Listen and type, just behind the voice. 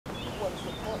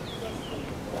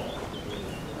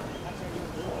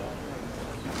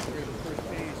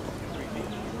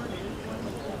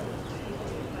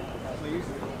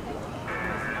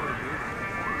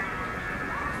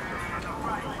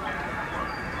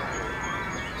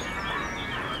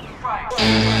The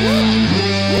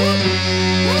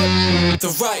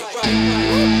right.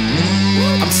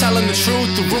 I'm telling the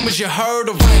truth, the rumors you heard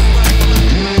are right.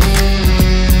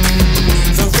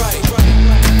 The right.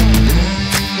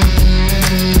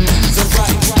 The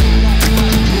right.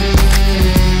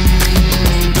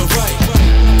 The right.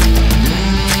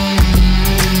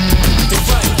 The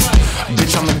right.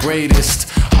 Bitch, I'm the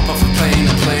greatest. Hop off a plane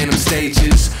and playing them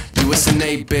stages.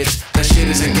 USNA, bitch, that shit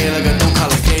isn't Gaelic, I don't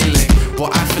call it Gaelic. Boy,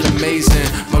 I feel amazing.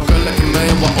 My girl like a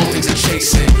million while all things are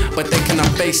chasing, but they cannot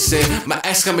face it. My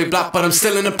ex got me blocked, but I'm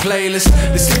still in the playlist.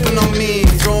 They sleeping on me,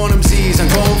 throwing them Z's. I'm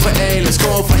going for A-list,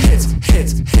 going for hits,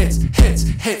 hits, hits, hits,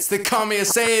 hits. They call me a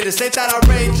sadist, ain't that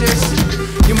outrageous?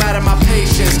 You mad at my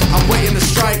patience, I'm waiting to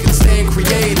strike and staying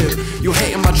creative. You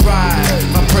hating my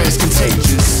drive, my prayer's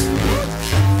contagious.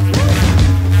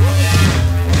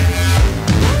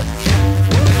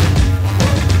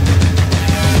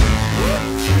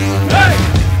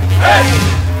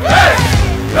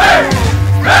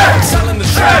 Telling the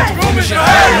truth, the rumors you heard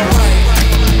are right.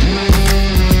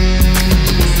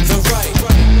 The right.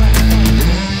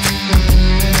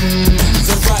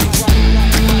 The right.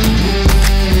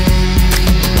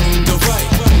 The right.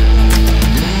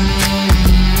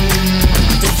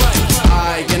 The right. I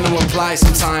get no reply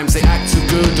sometimes. They act too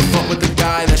good to fuck with the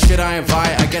guy. That shit I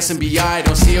invite, I guess in BI.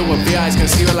 Don't see it with VIs, can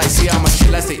see it like see how my shit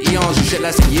lasts the eons, your shit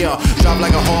lasts a year. Drive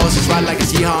like a horse, just ride like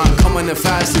it's yeehaw. I'm coming in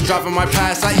fast, and driving my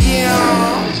past like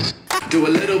yeah. Do a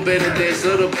little bit of this,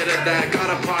 little bit of that. Got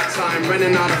a part-time,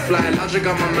 renting out a flat. Logic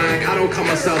on my Mac, I don't cut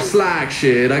myself slack.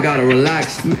 Shit, I gotta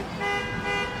relax.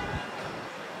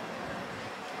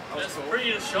 That's the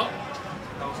prettiest shot.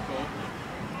 That was cool.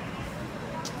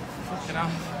 Fucking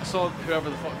hell. I saw whoever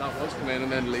the fuck that was come in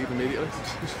and then leave immediately.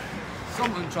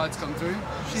 Someone tried to come through.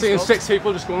 Seeing 6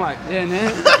 people just going like, yeah, no.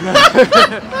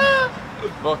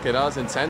 fuck it, that was intense.